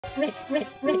Who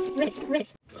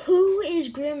is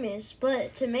Grimace?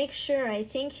 But to make sure, I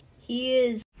think he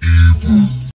is.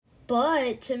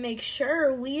 But to make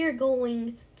sure, we are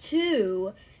going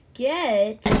to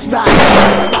get. That's right.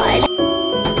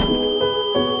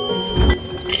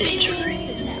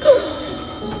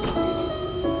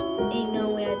 Ain't no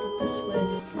way I did this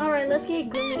with. Alright, let's get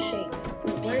Grimace Shake.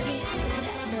 Where are these?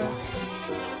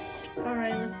 No.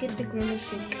 Alright, let's get the Grimace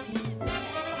Shake.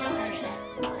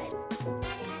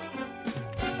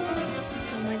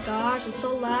 Oh my gosh, it's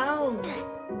so loud.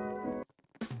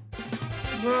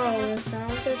 Bro, the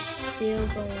sounds are still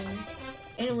going.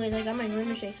 Anyways, I got my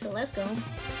Grimace Shake, so let's go.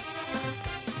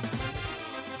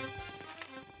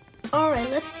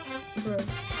 Alright, bro.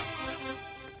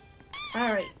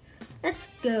 Alright,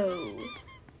 let's go.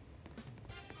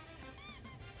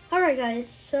 Alright guys,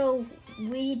 so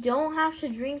we don't have to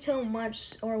drink so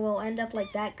much or we'll end up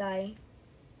like that guy.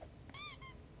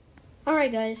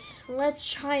 Alright guys,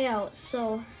 let's try out.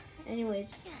 So,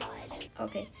 anyways,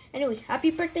 okay. Anyways,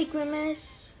 happy birthday,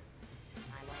 Grimace.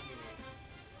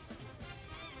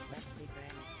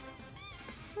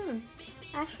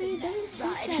 Actually, it doesn't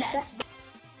taste that bad.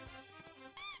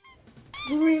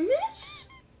 Grimace?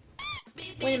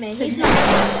 Wait a minute, he's not.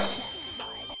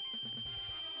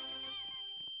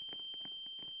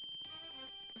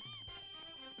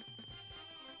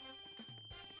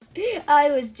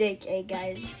 I was JK,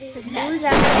 guys. It was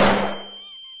actually...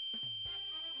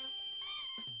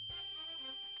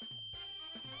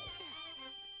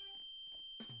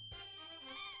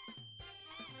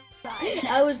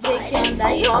 I was JK on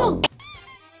that. Yo!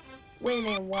 Wait a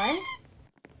minute, what?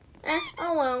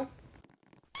 Oh well.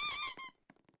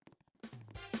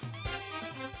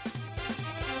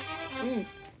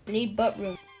 We need butt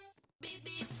room.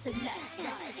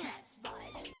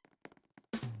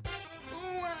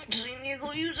 Oh, actually, I need to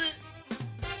go use it.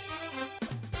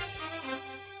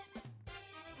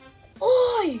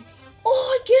 Oi!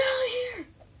 Oi, get out of here!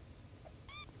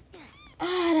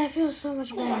 Ah, that feels so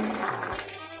much better.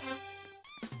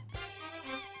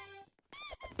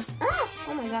 Ah!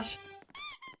 Oh my gosh.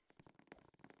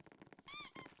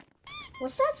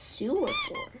 What's that sewer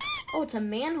for? Oh, it's a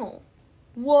manhole.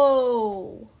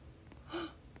 Whoa!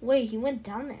 Wait, he went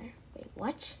down there. Wait,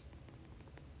 what?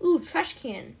 Ooh, trash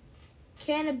can.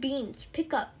 Can of beans.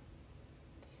 Pick up.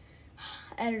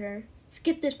 Editor.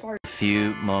 Skip this part. A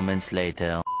few moments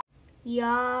later.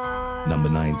 Yeah. Number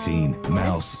 19,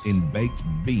 mouse in baked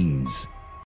beans.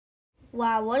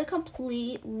 Wow, what a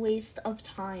complete waste of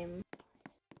time.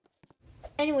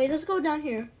 Anyways, let's go down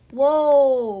here.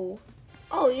 Whoa!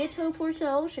 Oh, you get teleported to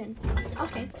the ocean.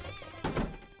 Okay.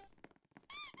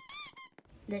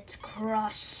 Let's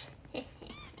cross.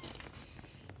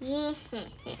 Yeah.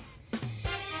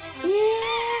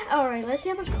 Alright, let's see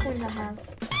how much coins I have.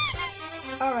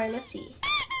 Alright, let's see.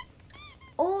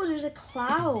 Oh, there's a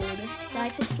cloud that I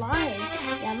can fly.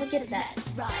 Yeah, I'm gonna get that.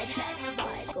 Let's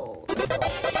go.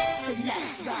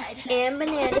 And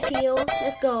banana peel.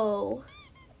 Let's go.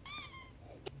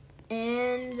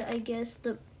 And I guess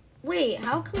the... Wait,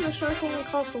 how come the shark only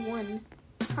costs 1?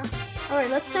 Huh. Alright,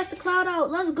 let's test the cloud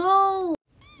out. Let's go.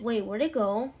 Wait, where'd it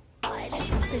go? Wait.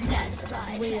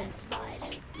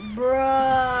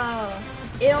 Bruh.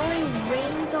 It only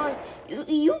rains on...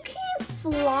 You can't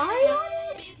fly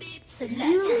on it?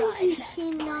 You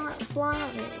cannot fly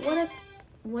on it.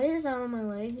 What is that on my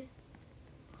leg?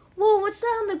 Whoa, what's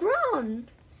that on the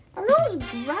ground? I don't know, it's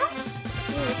grass?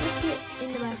 Anyways, let's get in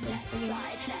the bathroom.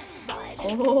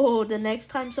 Oh, the next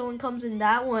time someone comes in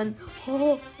that one.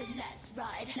 Oh.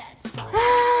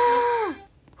 Ah!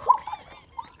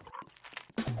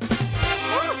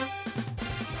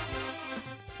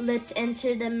 Let's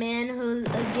enter the manhole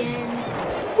again.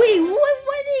 Wait,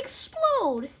 why did it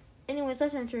explode? Anyways,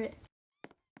 let's enter it.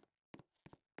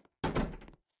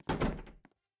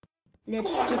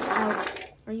 Let's get out.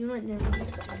 Are you not never?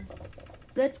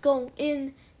 Let's go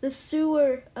in the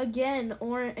sewer again,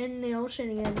 or in the ocean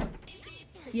again.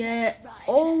 Yeah.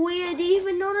 Oh wait, I didn't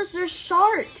even notice there's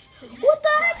sharks. What the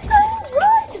heck? No,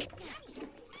 run!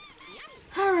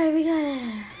 Alright, we got it.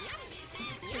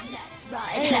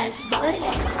 Anyways,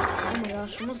 oh my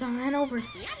gosh, almost got ran over.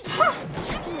 Oh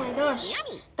my gosh,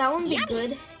 that one would be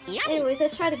good. Anyways,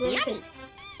 let's try to go into it.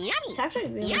 It's actually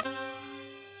really good.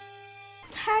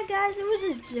 Hi guys, it was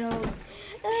a joke.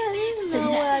 I didn't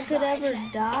know I could ever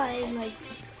die. Like,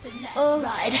 oh.